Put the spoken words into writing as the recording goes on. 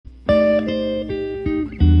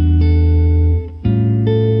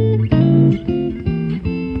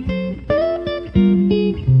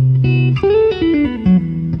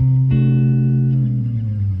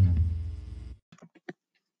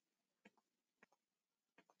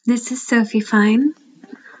This is Sophie Fine,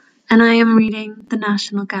 and I am reading The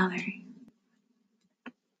National Gallery.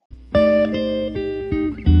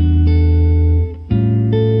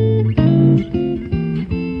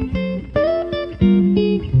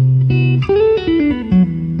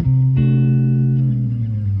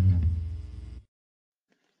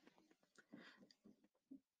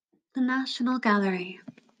 The National Gallery.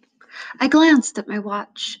 I glanced at my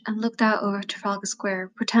watch and looked out over Trafalgar Square,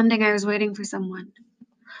 pretending I was waiting for someone.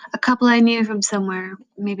 A couple I knew from somewhere,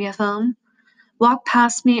 maybe a film, walked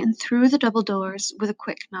past me and through the double doors with a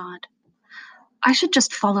quick nod. I should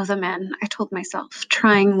just follow them in, I told myself,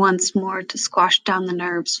 trying once more to squash down the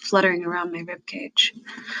nerves fluttering around my ribcage.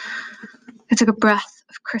 I took a breath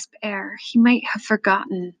of crisp air. He might have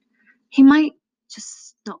forgotten. He might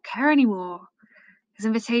just not care anymore. His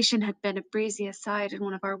invitation had been a breezy aside in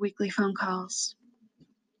one of our weekly phone calls.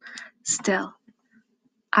 Still,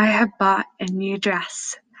 I had bought a new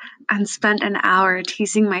dress and spent an hour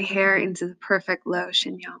teasing my hair into the perfect low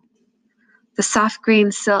chignon. The soft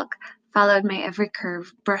green silk followed my every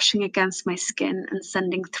curve, brushing against my skin and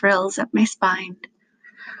sending thrills up my spine.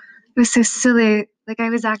 It was so silly, like I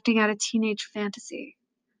was acting out a teenage fantasy.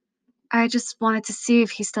 I just wanted to see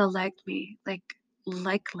if he still liked me,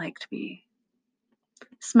 liked me.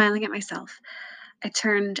 Smiling at myself, I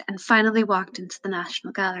turned and finally walked into the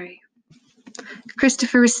National Gallery.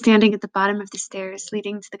 Christopher was standing at the bottom of the stairs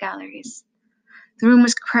leading to the galleries. The room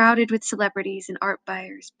was crowded with celebrities and art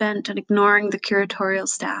buyers bent on ignoring the curatorial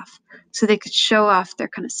staff so they could show off their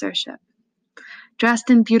connoisseurship. Dressed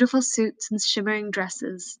in beautiful suits and shimmering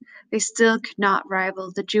dresses, they still could not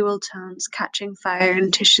rival the jewel tones catching fire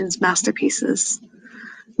in Titian's masterpieces.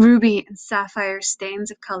 Ruby and sapphire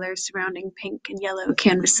stains of color surrounding pink and yellow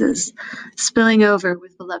canvases, spilling over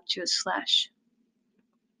with voluptuous flesh.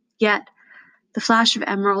 Yet, the flash of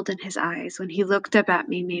emerald in his eyes when he looked up at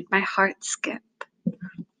me made my heart skip.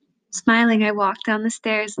 Smiling, I walked down the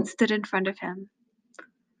stairs and stood in front of him.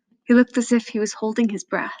 He looked as if he was holding his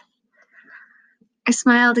breath. I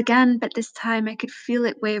smiled again, but this time I could feel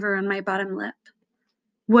it waver on my bottom lip.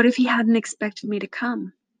 What if he hadn't expected me to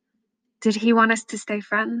come? Did he want us to stay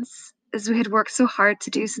friends, as we had worked so hard to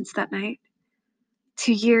do since that night?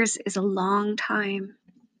 2 years is a long time.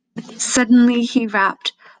 Suddenly he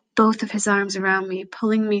wrapped both of his arms around me,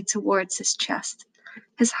 pulling me towards his chest.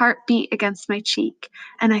 His heart beat against my cheek,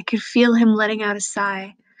 and I could feel him letting out a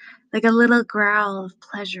sigh, like a little growl of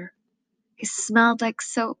pleasure. He smelled like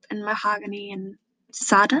soap and mahogany and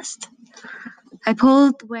sawdust. I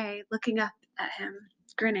pulled away, looking up at him,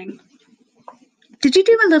 grinning. Did you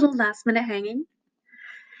do a little last-minute hanging?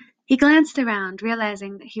 He glanced around,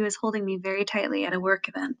 realizing that he was holding me very tightly at a work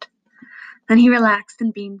event. Then he relaxed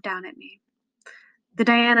and beamed down at me. The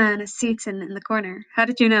Diana and a Seton in the corner. How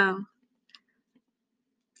did you know?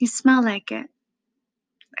 You smell like it.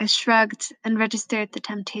 I shrugged and registered the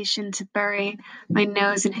temptation to bury my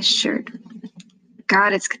nose in his shirt.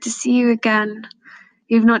 God, it's good to see you again.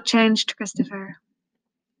 You've not changed, Christopher.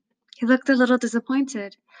 He looked a little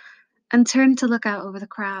disappointed and turned to look out over the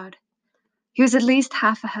crowd. He was at least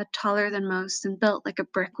half a head taller than most and built like a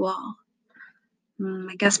brick wall.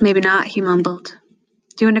 I guess maybe not, he mumbled.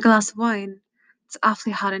 Do you want a glass of wine? It's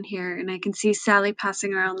awfully hot in here, and I can see Sally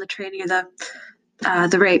passing around the train near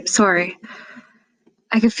the rape, sorry.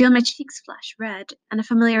 I could feel my cheeks flush red and a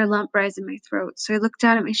familiar lump rise in my throat, so I looked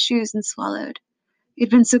down at my shoes and swallowed. It had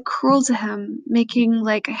been so cruel to him, making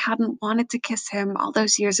like I hadn't wanted to kiss him all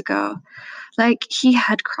those years ago, like he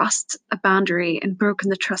had crossed a boundary and broken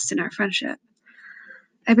the trust in our friendship.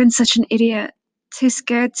 I'd been such an idiot, too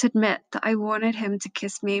scared to admit that I wanted him to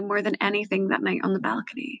kiss me more than anything that night on the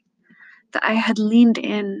balcony. That I had leaned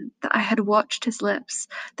in, that I had watched his lips,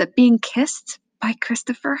 that being kissed by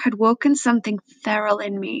Christopher had woken something feral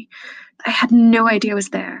in me I had no idea was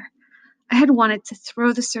there. I had wanted to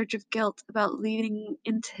throw the surge of guilt about leaning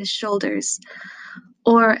into his shoulders,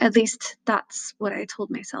 or at least that's what I told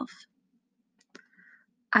myself.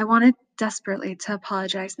 I wanted desperately to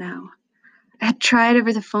apologize now. I had tried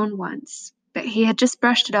over the phone once, but he had just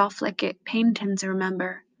brushed it off like it pained him to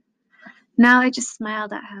remember. Now I just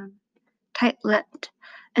smiled at him, tight-lipped,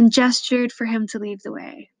 and gestured for him to lead the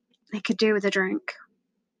way. I could do with a drink.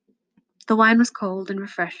 The wine was cold and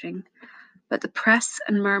refreshing, but the press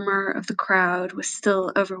and murmur of the crowd was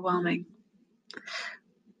still overwhelming.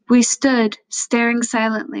 We stood, staring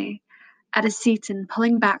silently, at a Seton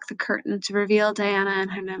pulling back the curtain to reveal Diana and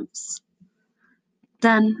her nymphs.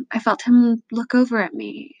 Then I felt him look over at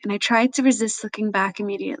me, and I tried to resist looking back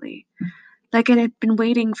immediately, like I had been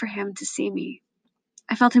waiting for him to see me.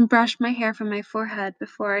 I felt him brush my hair from my forehead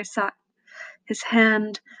before I sought his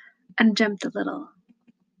hand and jumped a little.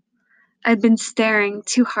 I'd been staring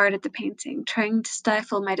too hard at the painting, trying to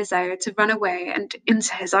stifle my desire to run away and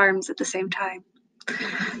into his arms at the same time.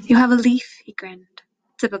 "You have a leaf," he grinned.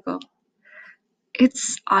 "Typical."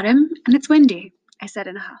 "It's autumn and it's windy," I said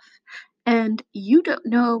in a huff. "And you don't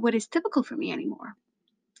know what is typical for me anymore."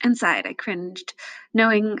 Inside, I cringed,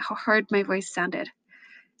 knowing how hard my voice sounded.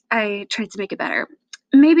 I tried to make it better.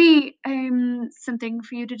 "Maybe I'm something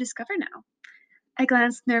for you to discover now." I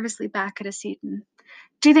glanced nervously back at Aceton.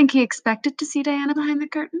 Do you think he expected to see Diana behind the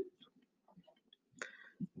curtain?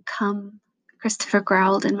 "Come," Christopher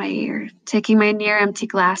growled in my ear, taking my near-empty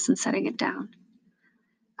glass and setting it down.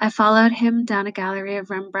 I followed him down a gallery of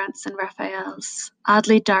Rembrandts and Raphaels,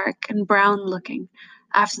 oddly dark and brown-looking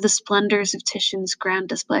after the splendors of Titian's grand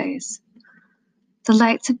displays. The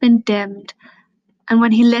lights had been dimmed, and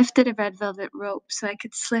when he lifted a red velvet rope so I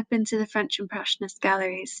could slip into the French Impressionist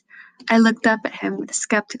galleries, I looked up at him with a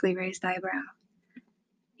skeptically raised eyebrow.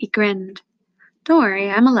 He grinned. "Don't worry,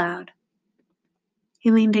 I'm allowed." He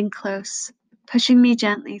leaned in close, pushing me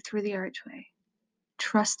gently through the archway.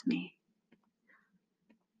 "Trust me."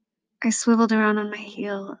 I swiveled around on my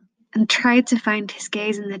heel and tried to find his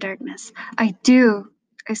gaze in the darkness. "I do,"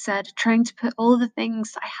 I said, trying to put all the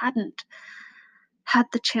things I hadn't had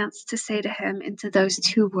the chance to say to him into those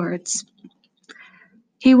 2 words.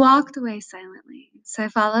 He walked away silently, so I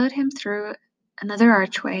followed him through another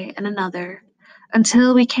archway and another,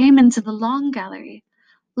 until we came into the long gallery,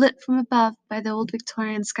 lit from above by the old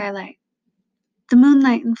Victorian skylight. The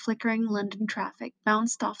moonlight and flickering London traffic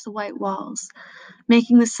bounced off the white walls,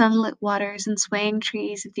 making the sunlit waters and swaying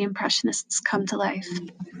trees of the Impressionists come to life.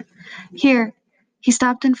 Here, he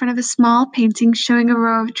stopped in front of a small painting showing a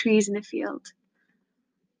row of trees in a field.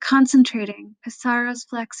 Concentrating, Pissarro's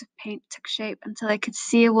flecks of paint took shape until I could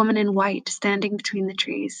see a woman in white standing between the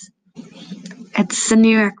trees. "It's a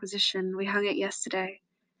new acquisition. We hung it yesterday."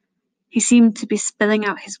 He seemed to be spilling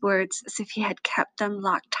out his words as if he had kept them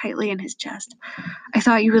locked tightly in his chest. "I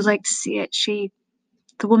thought you would like to see it.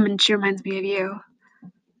 The woman, she reminds me of you."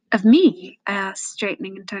 "Of me?" I asked,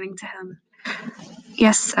 straightening and turning to him.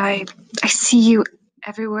 "Yes, I see you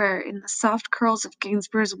everywhere, in the soft curls of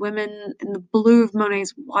Gainsborough's Women, in the blue of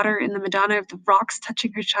Monet's Water, in the Madonna of the Rocks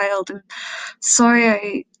touching her child. I'm sorry,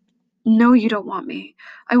 I know you don't want me.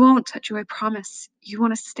 I won't touch you, I promise. You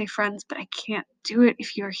want us to stay friends, but I can't do it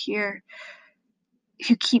if you're here, if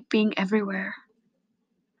you keep being everywhere."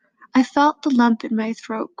 I felt the lump in my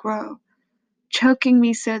throat grow, choking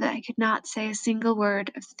me so that I could not say a single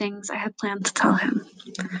word of the things I had planned to tell him.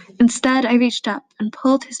 Instead, I reached up and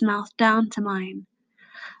pulled his mouth down to mine.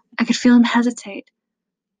 I could feel him hesitate,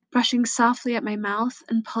 brushing softly at my mouth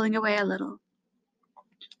and pulling away a little.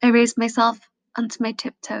 I raised myself onto my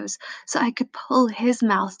tiptoes so I could pull his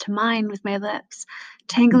mouth to mine with my lips,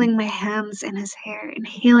 tangling my hands in his hair,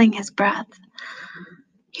 inhaling his breath.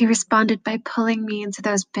 He responded by pulling me into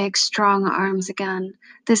those big, strong arms again,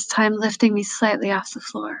 this time lifting me slightly off the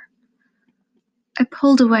floor. I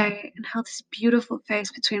pulled away and held his beautiful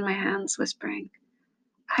face between my hands, whispering,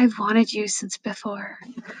 "I've wanted you since before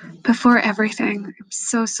everything. I'm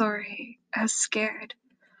so sorry. I was scared.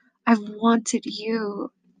 I've wanted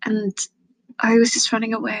you, and I was just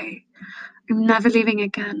running away. I'm never leaving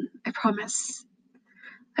again, I promise."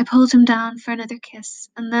 I pulled him down for another kiss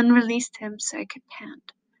and then released him so I could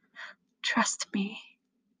pant. "Trust me."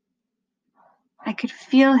 I could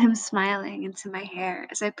feel him smiling into my hair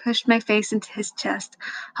as I pushed my face into his chest,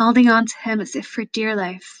 holding on to him as if for dear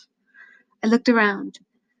life. I looked around,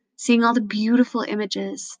 seeing all the beautiful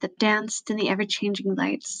images that danced in the ever-changing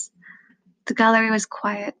lights. The gallery was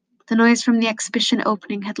quiet. The noise from the exhibition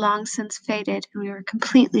opening had long since faded, and we were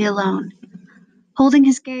completely alone. Holding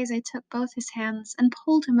his gaze, I took both his hands and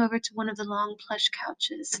pulled him over to one of the long plush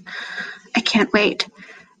couches. "I can't wait,"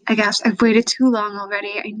 I gasped. "I've waited too long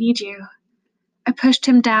already. I need you." I pushed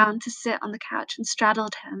him down to sit on the couch and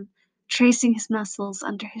straddled him, tracing his muscles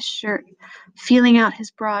under his shirt, feeling out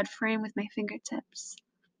his broad frame with my fingertips.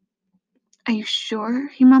 "Are you sure?"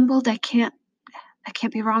 he mumbled. I can't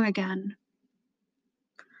be wrong again."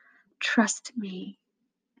 "Trust me."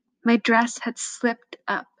 My dress had slipped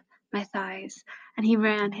up my thighs, and he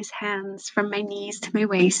ran his hands from my knees to my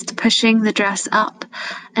waist, pushing the dress up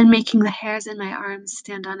and making the hairs in my arms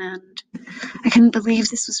stand on end. I couldn't believe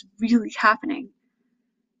this was really happening.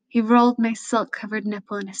 He rolled my silk-covered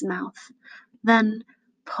nipple in his mouth, then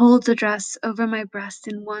pulled the dress over my breast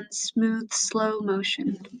in one smooth, slow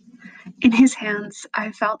motion. In his hands,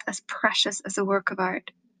 I felt as precious as a work of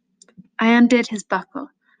art. I undid his buckle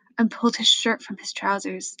and pulled his shirt from his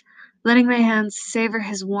trousers, letting my hands savor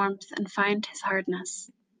his warmth and find his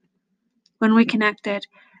hardness. When we connected,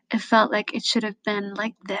 It felt like it should have been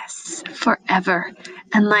like this forever,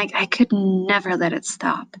 and like I could never let it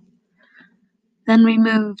stop. Then we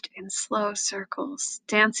moved in slow circles,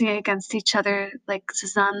 dancing against each other like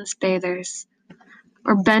Cézanne's bathers,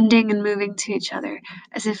 or bending and moving to each other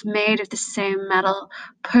as if made of the same metal,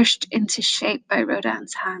 pushed into shape by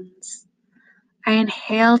Rodin's hands. I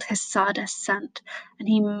inhaled his sawdust scent, and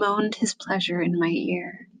he moaned his pleasure in my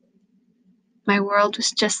ear. My world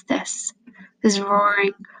was just this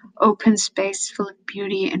roaring, open space full of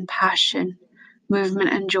beauty and passion, movement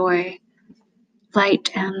and joy,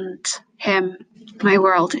 light and him. My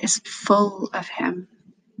world is full of him.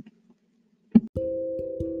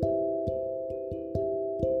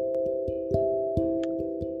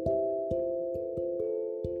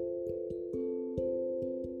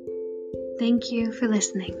 Thank you for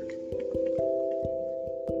listening.